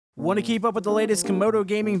Want to keep up with the latest Camodo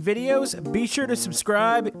gaming videos? Be sure to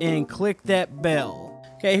subscribe and click that bell.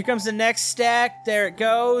 Okay, here comes the next stack. There it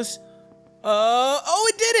goes.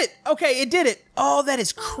 Oh, it did it! Okay, it did it. Oh, that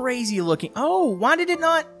is crazy looking. Oh, why did it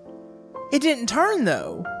not? It didn't turn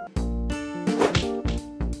though.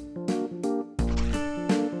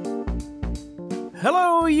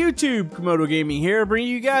 Hello YouTube, Camodo Gaming here, bringing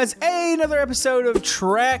you guys another episode of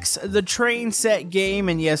Tracks, the train set game.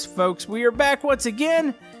 And yes folks, we are back once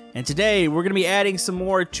again, and today we're going to be adding some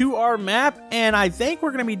more to our map, and I think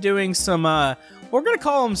we're going to be doing some, we're going to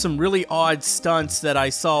call them some really odd stunts that I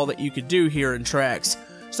saw that you could do here in Tracks.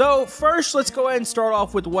 So first, let's go ahead and start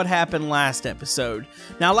off with what happened last episode.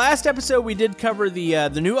 Now last episode we did cover the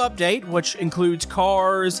new update, which includes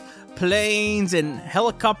cars, planes, and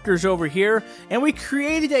helicopters over here, and we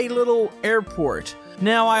created a little airport.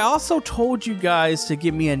 Now I also told you guys to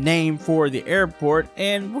give me a name for the airport,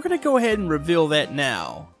 and we're gonna go ahead and reveal that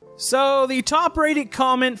now. So the top rated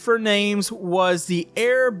comment for names was the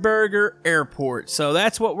Air Burger Airport, so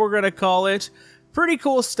that's what we're gonna call it. Pretty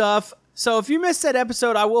cool stuff. So if you missed that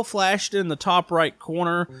episode, I will flash it in the top right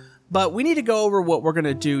corner, but we need to go over what we're going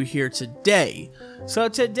to do here today. So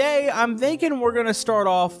today, I'm thinking we're going to start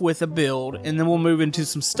off with a build, and then we'll move into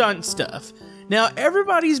some stunt stuff. Now,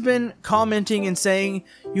 everybody's been commenting and saying,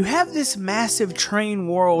 you have this massive train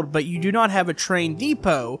world, but you do not have a train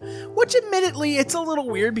depot, which admittedly, it's a little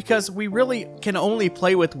weird because we really can only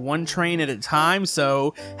play with one train at a time,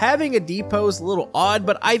 so having a depot is a little odd,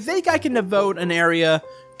 but I think I can devote an area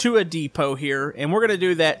to a depot here, and we're going to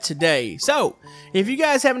do that today. So, if you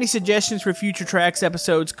guys have any suggestions for future Tracks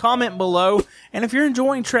episodes, comment below, and if you're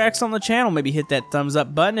enjoying Tracks on the channel, maybe hit that thumbs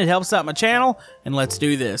up button. It helps out my channel, and let's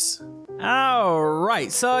do this.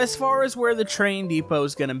 Alright, so as far as where the train depot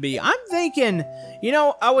is going to be, I'm thinking, you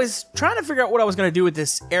know, I was trying to figure out what I was going to do with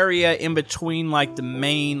this area in between, like, the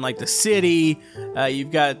main, like, the city.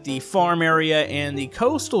 You've got the farm area and the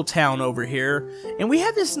coastal town over here, and we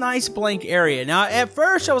have this nice blank area. Now, at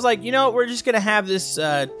first, I was like, you know, we're just going to have this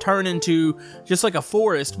turn into just like a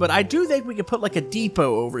forest, but I do think we could put, like, a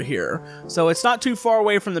depot over here. So it's not too far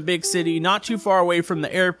away from the big city, not too far away from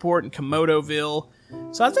the airport in Camodoville.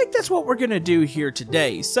 So I think that's what we're going to do here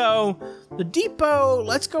today. So, the depot,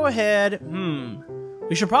 let's go ahead.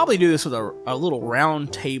 We should probably do this with a little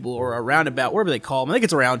round table or a roundabout, whatever they call them. I think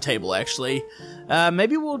it's a round table, actually.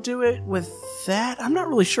 Maybe we'll do it with that. I'm not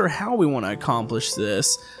really sure how we want to accomplish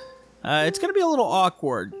this. It's going to be a little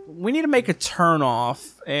awkward. We need to make a turn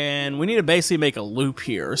off, and we need to basically make a loop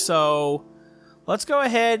here. So, let's go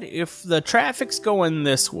ahead. If the traffic's going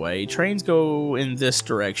this way, trains go in this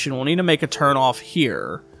direction, we'll need to make a turn off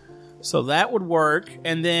here. So that would work.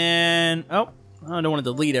 And then, oh, I don't want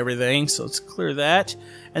to delete everything, so let's clear that.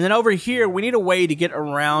 And then over here, we need a way to get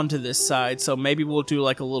around to this side, so maybe we'll do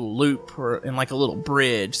like a little loop and like a little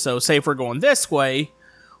bridge. So say if we're going this way,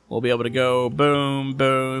 we'll be able to go boom,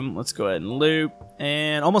 boom. Let's go ahead and loop,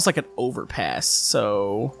 and almost like an overpass.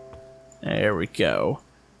 So there we go.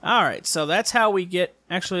 Alright, so that's how we get...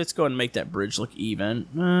 Actually, let's go ahead and make that bridge look even.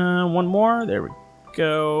 One more. There we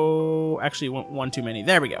go. Actually, one too many.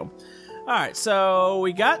 There we go. Alright, so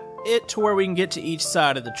we got it to where we can get to each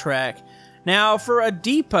side of the track. Now, for a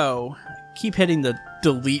depot... Keep hitting the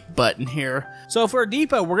delete button here. So for a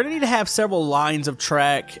depot, we're going to need to have several lines of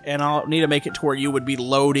track, and I'll need to make it to where you would be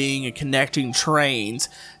loading and connecting trains.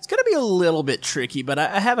 It's going to be a little bit tricky, but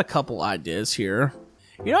I have a couple ideas here.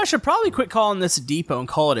 You know, I should probably quit calling this a depot and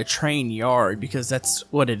call it a train yard, because that's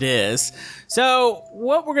what it is. So,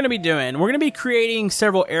 what we're going to be doing, we're going to be creating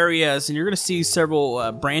several areas, and you're going to see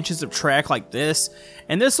several branches of track like this.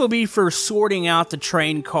 And this will be for sorting out the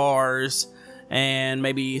train cars, and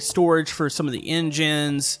maybe storage for some of the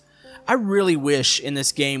engines. I really wish in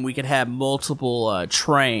this game we could have multiple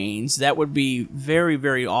trains. That would be very,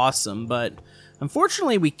 very awesome, but...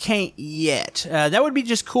 unfortunately, we can't yet. That would be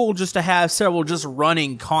just cool just to have several just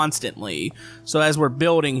running constantly. So as we're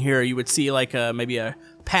building here, you would see like maybe a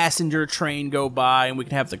passenger train go by, and we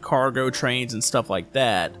can have the cargo trains and stuff like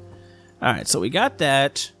that. Alright, so we got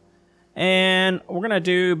that. And we're going to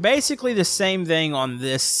do basically the same thing on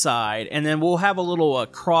this side. And then we'll have a little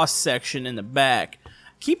cross section in the back.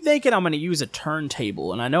 Keep thinking I'm going to use a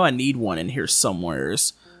turntable, and I know I need one in here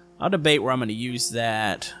somewheres. I'll debate where I'm going to use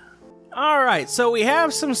that. Alright, so we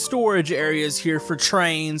have some storage areas here for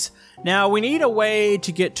trains. Now, we need a way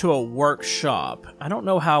to get to a workshop. I don't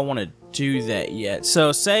know how I want to do that yet.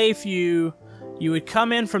 So, say if you would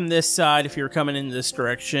come in from this side if you were coming in this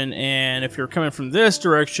direction, and if you're coming from this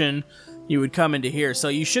direction, you would come into here. So,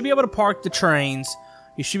 you should be able to park the trains.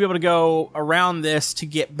 You should be able to go around this to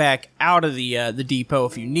get back out of the depot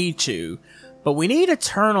if you need to. But we need a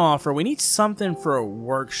turnoff, or we need something for a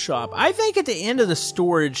workshop. I think at the end of the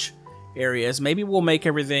storage areas, maybe we'll make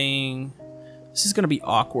everything... This is going to be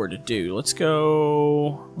awkward to do. Let's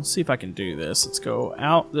go... Let's see if I can do this. Let's go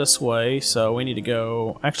out this way. So we need to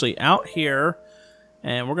go actually out here.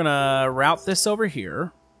 And we're going to route this over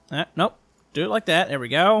here. Nope. Do it like that. There we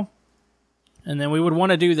go. And then we would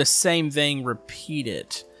want to do the same thing, repeat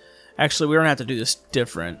it. Actually, we're going to have to do this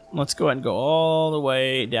different. Let's go ahead and go all the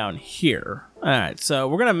way down here. Alright, so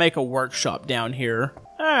we're going to make a workshop down here.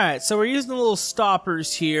 Alright, so we're using the little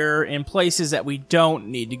stoppers here in places that we don't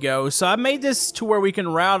need to go. So I made this to where we can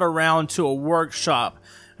route around to a workshop.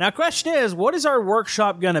 Now, the question is, what is our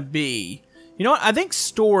workshop going to be? You know what? I think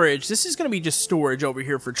storage. This is going to be just storage over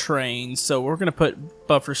here for trains. So we're going to put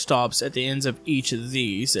buffer stops at the ends of each of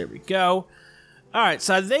these. There we go. Alright,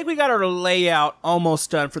 so I think we got our layout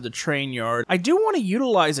almost done for the train yard. I do want to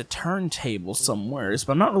utilize a turntable somewhere, but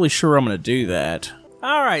I'm not really sure I'm going to do that.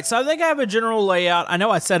 Alright, so I think I have a general layout. I know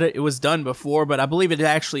I said it was done before, but I believe it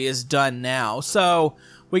actually is done now. So,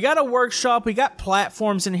 we got a workshop, we got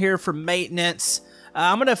platforms in here for maintenance.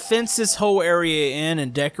 I'm going to fence this whole area in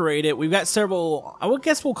and decorate it. We've got several, I would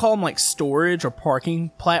guess we'll call them like storage or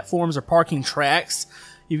parking platforms or parking tracks.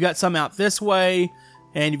 You've got some out this way,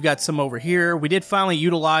 and you've got some over here. We did finally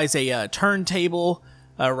utilize a turntable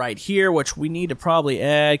right here, which we need to probably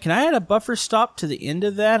add. Can I add a buffer stop to the end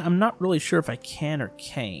of that? I'm not really sure if I can or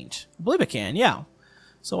can't. I believe I can, yeah.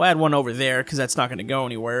 So I'll add one over there because that's not going to go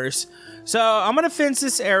anywhere. So I'm going to fence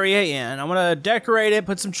this area in. I'm going to decorate it,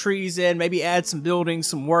 put some trees in, maybe add some buildings,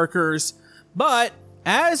 some workers. But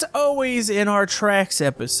as always in our tracks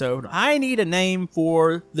episode, I need a name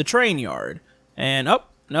for the train yard. And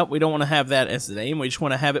nope, we don't want to have that as the name. We just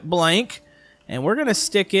want to have it blank. And we're going to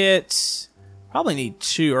stick it... Probably need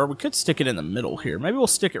two, or we could stick it in the middle here. Maybe we'll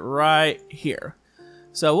stick it right here.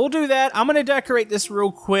 So we'll do that. I'm going to decorate this real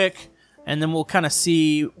quick, and then we'll kind of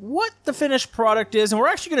see what the finished product is. And we're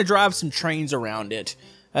actually going to drive some trains around it,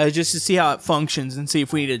 just to see how it functions and see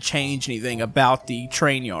if we need to change anything about the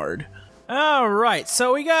train yard. Alright,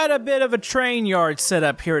 so we got a bit of a train yard set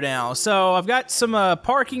up here now. So I've got some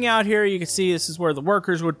parking out here. You can see this is where the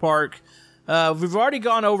workers would park. We've already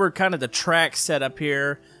gone over kind of the track setup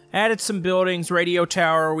here. Added some buildings, radio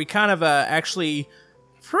tower. We kind of actually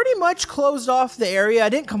pretty much closed off the area. I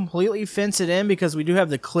didn't completely fence it in because we do have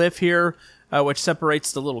the cliff here, which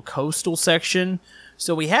separates the little coastal section.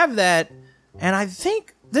 So we have that, and I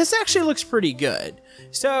think this actually looks pretty good.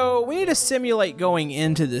 So we need to simulate going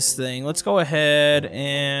into this thing. Let's go ahead,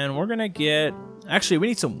 and we're going to get... Actually, we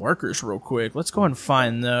need some workers real quick. Let's go ahead and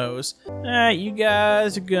find those. Alright, you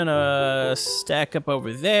guys are going to stack up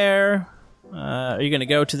over there. Are you going to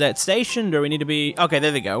go to that station? Do we need to be... Okay,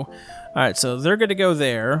 there they go. Alright, so they're going to go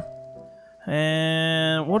there.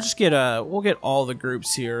 And we'll just get we'll get all the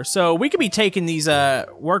groups here. So we could be taking these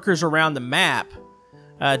workers around the map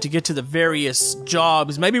to get to the various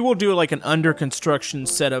jobs. Maybe we'll do like an under construction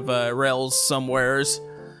set of rails somewheres.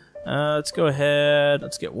 Let's go ahead.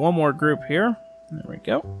 Let's get one more group here. There we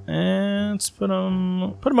go. And let's put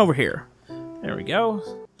them over here. There we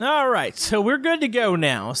go. Alright, so we're good to go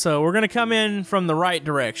now. So we're going to come in from the right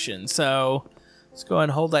direction. So let's go ahead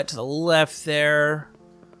and hold that to the left there.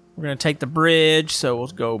 We're going to take the bridge, so we'll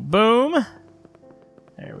go boom.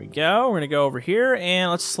 There we go. We're going to go over here, and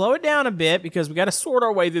let's slow it down a bit because we got to sort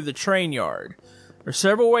our way through the train yard. There's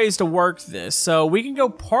several ways to work this. So we can go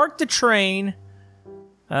park the train.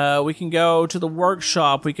 We can go to the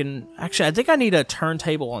workshop. We can... Actually, I think I need a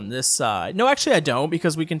turntable on this side. No, actually I don't,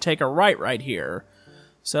 because we can take a right here.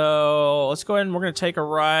 So let's go ahead and we're going to take a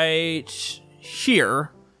right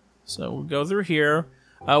here. So we'll go through here.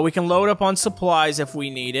 We can load up on supplies if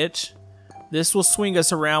we need it. This will swing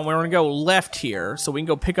us around. We're going to go left here, so we can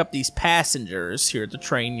go pick up these passengers here at the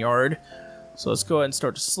train yard. So let's go ahead and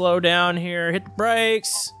start to slow down here. Hit the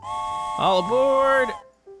brakes. All aboard.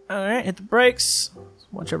 Alright, hit the brakes.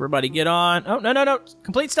 Watch everybody get on. Oh, no.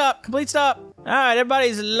 Complete stop. Alright,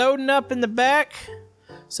 everybody's loading up in the back.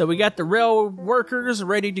 So we got the rail workers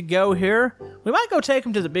ready to go here. We might go take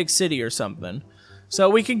them to the big city or something. So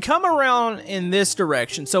we can come around in this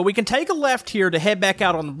direction. So we can take a left here to head back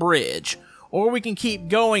out on the bridge. Or we can keep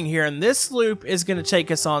going here. And this loop is going to take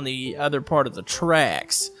us on the other part of the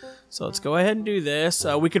tracks. So let's go ahead and do this.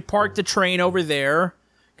 We could park the train over there.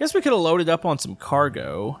 Guess we could have loaded up on some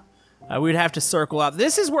cargo. We'd have to circle out.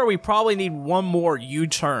 This is where we probably need one more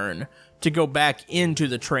U-turn to go back into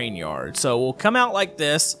the train yard. So we'll come out like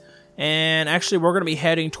this. And actually we're going to be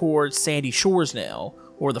heading towards Sandy Shores now.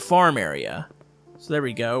 Or the farm area. So there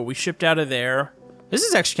we go. We shipped out of there. This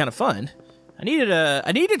is actually kind of fun.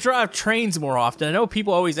 I need to drive trains more often. I know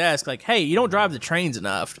people always ask, like, hey, you don't drive the trains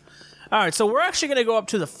enough. Alright, so we're actually going to go up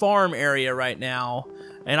to the farm area right now,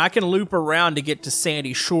 and I can loop around to get to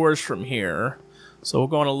Sandy Shores from here. So we'll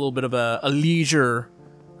go on a little bit of a leisure,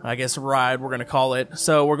 I guess, ride, we're going to call it.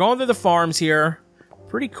 So we're going through the farms here.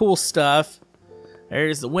 Pretty cool stuff.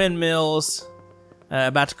 There's the windmills.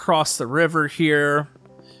 About to cross the river here.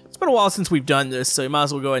 It's been a while since we've done this, so you might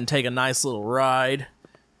as well go ahead and take a nice little ride.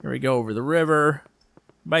 Here we go over the river.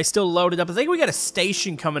 Everybody's still loaded up. I think we got a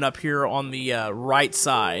station coming up here on the right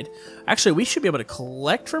side. Actually, we should be able to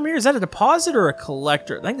collect from here. Is that a deposit or a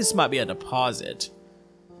collector? I think this might be a deposit.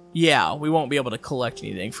 Yeah, we won't be able to collect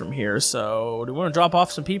anything from here. So, do we want to drop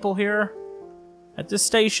off some people here at this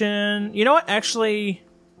station? You know what? Actually,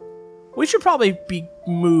 we should probably be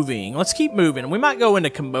moving. Let's keep moving. We might go into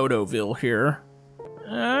Camodoville here.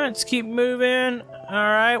 Alright, let's keep moving.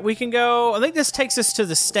 Alright, we can go. I think this takes us to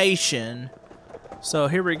the station. So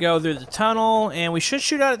here we go through the tunnel, and we should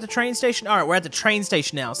shoot out at the train station. Alright, we're at the train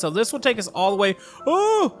station now. So this will take us all the way.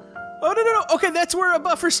 Oh, no. Okay, that's where a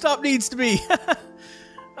buffer stop needs to be.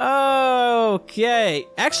 Okay.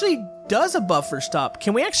 Actually, does a buffer stop.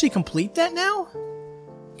 Can we actually complete that now?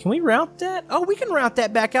 Can we route that? Oh, we can route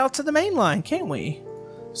that back out to the main line, can't we?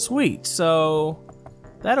 Sweet. So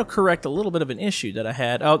that'll correct a little bit of an issue that I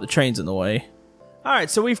had. Oh, the train's in the way.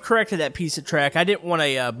 Alright, so we've corrected that piece of track. I didn't want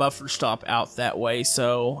a buffer stop out that way,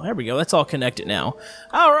 so there we go. That's all connected now.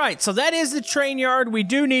 Alright, so that is the train yard. We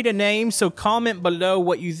do need a name, so comment below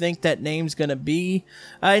what you think that name's going to be.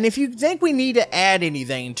 And if you think we need to add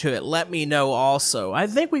anything to it, let me know also. I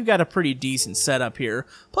think we've got a pretty decent setup here.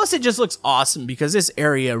 Plus, it just looks awesome because this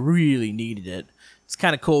area really needed it. It's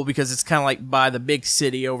kind of cool because it's kind of like by the big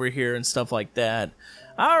city over here and stuff like that.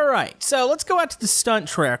 Alright, so let's go out to the stunt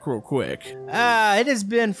track real quick. It has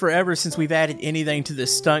been forever since we've added anything to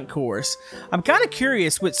this stunt course. I'm kind of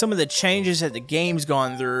curious with some of the changes that the game's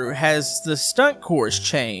gone through. Has the stunt course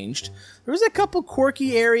changed? There was a couple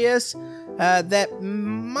quirky areas that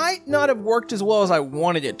might not have worked as well as I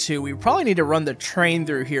wanted it to. We probably need to run the train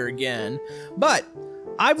through here again. But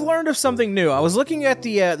I've learned of something new. I was looking at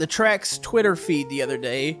the track's Twitter feed the other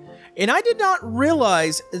day, and I did not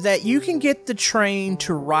realize that you can get the train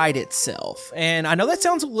to ride itself. And I know that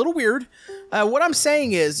sounds a little weird. What I'm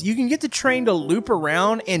saying is you can get the train to loop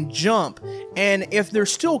around and jump. And if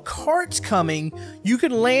there's still carts coming, you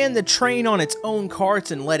can land the train on its own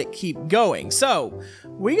carts and let it keep going. So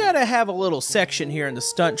we got to have a little section here in the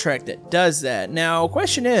stunt track that does that. Now,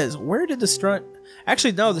 question is, where did the stunt...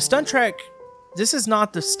 Actually, no, the stunt track... This is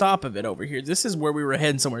not the stop of it over here. This is where we were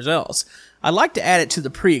heading somewhere else. I'd like to add it to the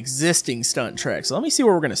pre-existing stunt track. So let me see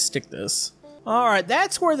where we're going to stick this. Alright,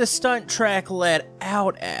 that's where the stunt track led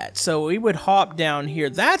out at. So we would hop down here.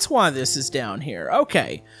 That's why this is down here.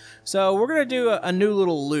 Okay. So we're going to do a new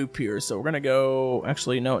little loop here. So we're going to go...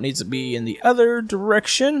 Actually, no, it needs to be in the other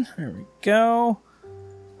direction. There we go.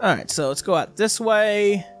 Alright, so let's go out this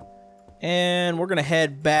way. And we're going to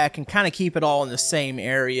head back and kind of keep it all in the same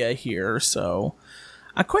area here. So,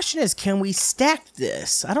 my question is, can we stack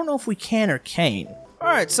this? I don't know if we can or can't.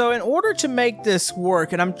 Alright, so in order to make this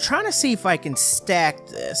work, and I'm trying to see if I can stack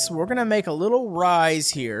this, we're going to make a little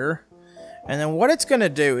rise here. And then what it's going to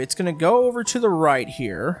do, it's going to go over to the right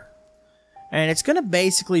here. And it's going to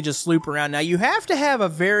basically just loop around. Now, you have to have a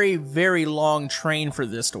very, very long train for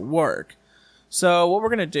this to work. So what we're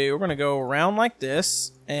going to do, we're going to go around like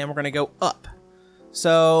this, and we're going to go up.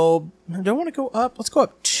 So, I don't want to go up. Let's go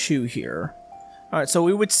up 2 here. Alright, so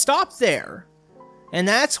we would stop there. And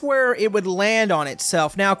that's where it would land on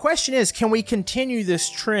itself. Now, question is, can we continue this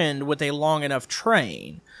trend with a long enough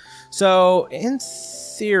train? So, in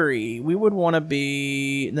theory, we would want to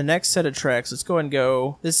be the next set of tracks. Let's go and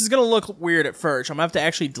go. This is going to look weird at first. I'm going to have to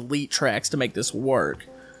actually delete tracks to make this work.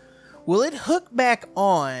 Will it hook back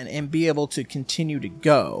on and be able to continue to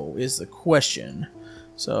go is the question.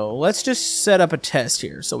 So let's just set up a test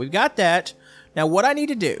here. So we've got that. Now what I need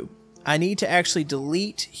to do, I need to actually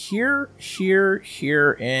delete here, here,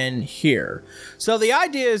 here, and here. So the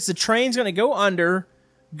idea is the train's going to go under,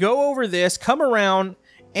 go over this, come around,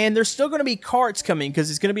 and there's still going to be carts coming because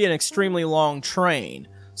it's going to be an extremely long train.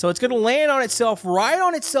 So it's going to land on itself, right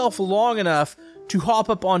on itself long enough to hop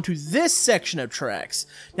up onto this section of tracks.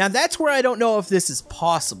 Now that's where I don't know if this is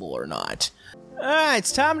possible or not. Alright,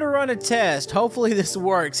 it's time to run a test. Hopefully this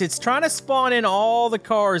works. It's trying to spawn in all the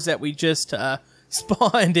cars that we just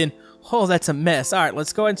spawned in. Oh, that's a mess. Alright,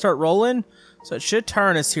 let's go ahead and start rolling. So it should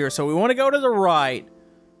turn us here. So we want to go to the right.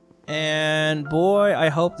 And boy, I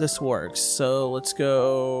hope this works. So let's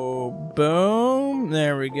go. Boom.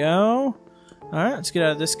 There we go. Alright, let's get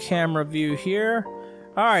out of this camera view here.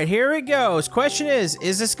 All right, here it goes. Question is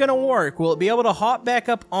this gonna work? Will it be able to hop back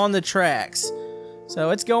up on the tracks? So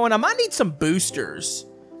it's going. I might need some boosters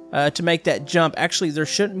to make that jump. Actually, there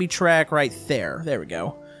shouldn't be track right there. There we go.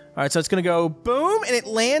 All right, so it's gonna go boom, and it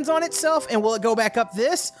lands on itself. And will it go back up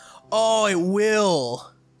this? Oh, it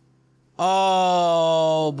will.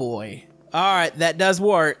 Oh, boy. All right, that does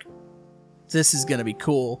work. This is gonna be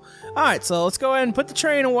cool. All right, so let's go ahead and put the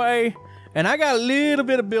train away. And I got a little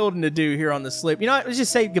bit of building to do here on the slip. You know what? Let's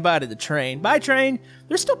just say goodbye to the train. Bye, train.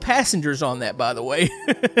 There's still passengers on that, by the way.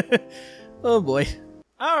 Oh, boy.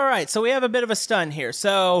 All right, so we have a bit of a stun here.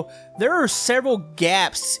 So there are several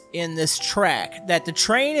gaps in this track that the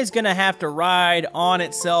train is going to have to ride on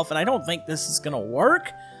itself. And I don't think this is going to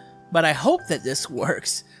work, but I hope that this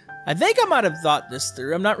works. I think I might have thought this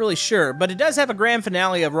through. I'm not really sure, but it does have a grand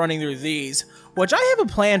finale of running through these, which I have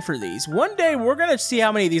a plan for these. One day, we're going to see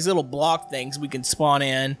how many of these little block things we can spawn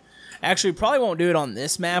in. Actually, probably won't do it on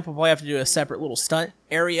this map. We'll probably have to do a separate little stunt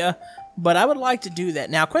area, but I would like to do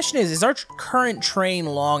that. Now, question is our current train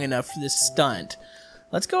long enough for this stunt?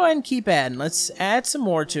 Let's go ahead and keep adding. Let's add some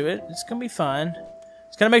more to it. It's going to be fun.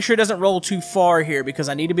 Just got to make sure it doesn't roll too far here because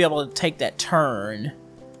I need to be able to take that turn.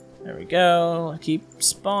 There we go. Keep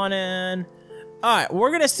spawning. Alright, we're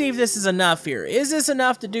going to see if this is enough here. Is this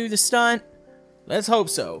enough to do the stunt? Let's hope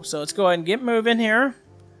so. So let's go ahead and get moving here.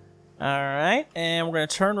 Alright, and we're going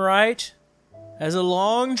to turn right. As a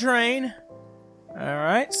long train.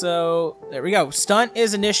 Alright, so there we go. Stunt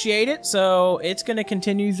is initiated, so it's going to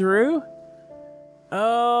continue through.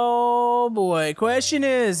 Oh boy. Question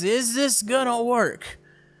is this going to work?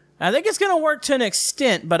 I think it's going to work to an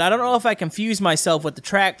extent, but I don't know if I confuse myself with the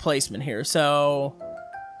track placement here. So,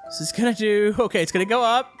 this is going to do... Okay, it's going to go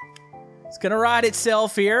up. It's going to ride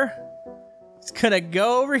itself here. It's going to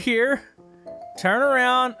go over here. Turn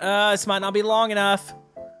around. This might not be long enough.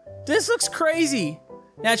 This looks crazy.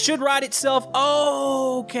 Now, it should ride itself.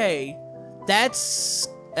 Oh, okay. That's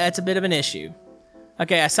a bit of an issue.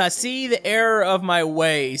 Okay, so I see the error of my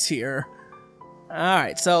ways here.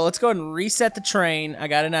 Alright, so let's go ahead and reset the train. I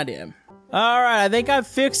got an idea. Alright, I think I've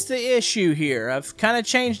fixed the issue here. I've kind of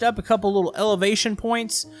changed up a couple little elevation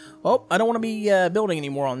points. Oh, I don't want to be building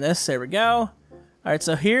anymore on this. There we go. Alright,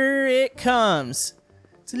 so here it comes.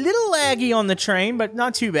 It's a little laggy on the train, but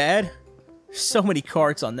not too bad. So many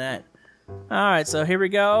carts on that. Alright, so here we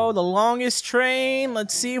go. The longest train.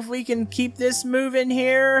 Let's see if we can keep this moving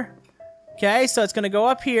here. Okay, so it's going to go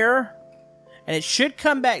up here. And it should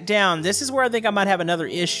come back down. This is where I think I might have another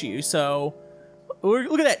issue. So,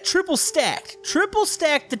 look at that. Triple stacked. Triple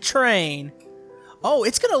stacked the train. Oh,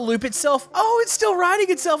 it's going to loop itself. Oh, it's still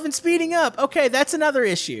riding itself and speeding up. Okay, that's another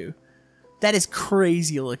issue. That is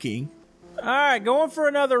crazy looking. Alright, going for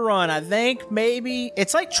another run. I think maybe...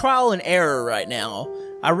 It's like trial and error right now.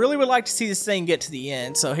 I really would like to see this thing get to the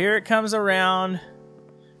end. So here it comes around.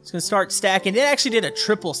 It's going to start stacking. It actually did a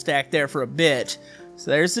triple stack there for a bit. So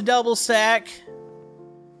there's the double stack.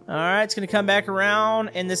 Alright, it's going to come back around.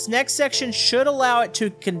 And this next section should allow it to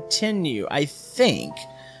continue, I think.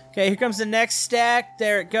 Okay, here comes the next stack.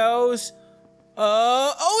 There it goes.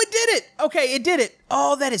 Oh, it did it! Okay, it did it.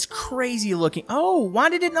 Oh, that is crazy looking. Oh, why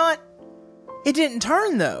did it not... It didn't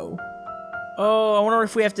turn, though. Oh, I wonder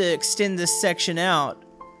if we have to extend this section out.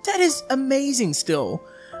 That is amazing still.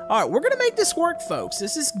 Alright, we're going to make this work, folks.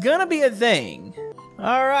 This is going to be a thing.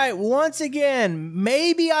 Alright, once again,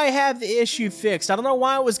 maybe I have the issue fixed. I don't know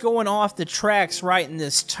why it was going off the tracks right in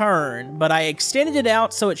this turn, but I extended it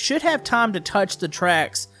out so it should have time to touch the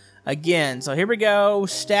tracks again. So here we go,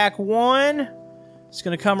 stack one. It's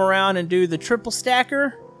going to come around and do the triple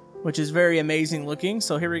stacker, which is very amazing looking.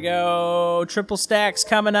 So here we go, triple stacks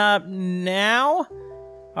coming up now.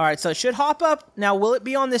 Alright, so it should hop up. Now, will it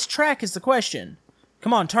be on this track is the question.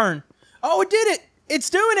 Come on, turn. Oh, it did it! It's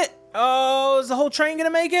doing it! Oh, is the whole train gonna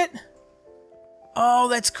make it? Oh,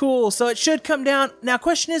 that's cool. So it should come down. Now,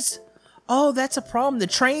 question is, oh, that's a problem. The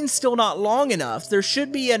train's still not long enough. There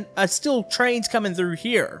should be still trains coming through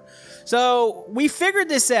here. So we figured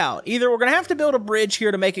this out. Either we're gonna have to build a bridge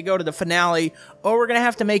here to make it go to the finale, or we're gonna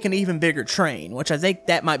have to make an even bigger train, which I think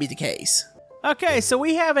that might be the case. Okay, so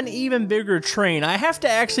we have an even bigger train. I have to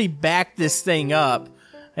actually back this thing up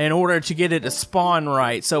in order to get it to spawn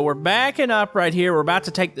right. So we're backing up right here. We're about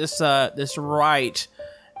to take this this right.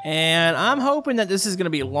 And I'm hoping that this is going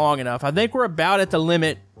to be long enough. I think we're about at the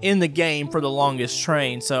limit in the game for the longest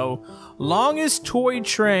train. So, longest toy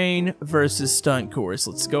train versus stunt course.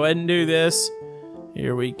 Let's go ahead and do this.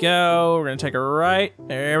 Here we go. We're going to take a right.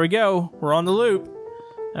 There we go. We're on the loop.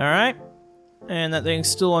 Alright. And that thing's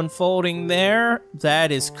still unfolding there.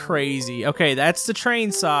 That is crazy. Okay, that's the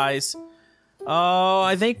train size. Oh,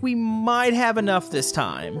 I think we might have enough this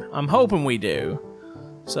time. I'm hoping we do.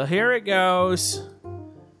 So here it goes.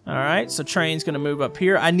 All right, so train's gonna move up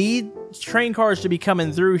here. I need train cars to be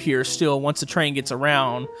coming through here still once the train gets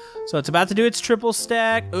around. So it's about to do its triple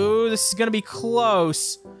stack. Ooh, this is gonna be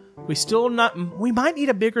close. We might need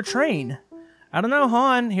a bigger train. I don't know,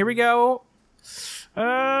 hon. Here we go.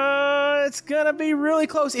 It's gonna be really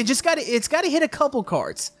close. It's gotta hit a couple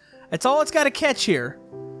carts. That's all it's gotta catch here.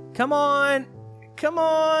 Come on. Come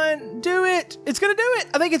on. Do it. It's gonna do it.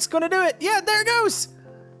 I think it's gonna do it. Yeah, there it goes.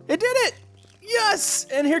 It did it. Yes!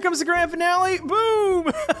 And here comes the grand finale.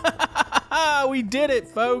 Boom! We did it,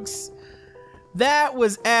 folks. That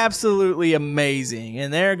was absolutely amazing.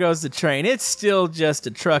 And there goes the train. It's still just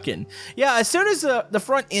a trucking. Yeah, as soon as the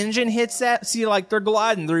front engine hits that, see, like, they're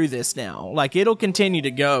gliding through this now. Like, it'll continue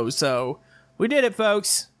to go. So, we did it,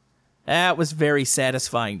 folks. That was very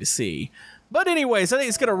satisfying to see. But anyways, I think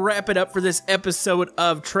it's going to wrap it up for this episode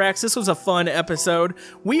of Tracks. This was a fun episode.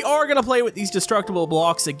 We are going to play with these destructible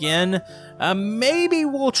blocks again. Maybe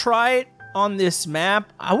we'll try it on this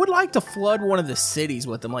map. I would like to flood one of the cities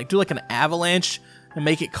with them. Like, do like an avalanche and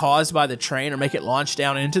make it caused by the train or make it launch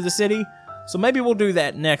down into the city. So maybe we'll do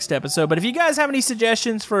that next episode. But if you guys have any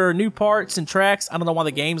suggestions for new parts and tracks, I don't know why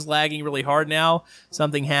the game's lagging really hard now.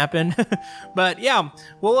 Something happened. But yeah,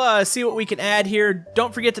 we'll see what we can add here.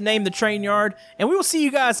 Don't forget to name the train yard. And we will see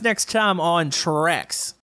you guys next time on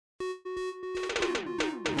Tracks.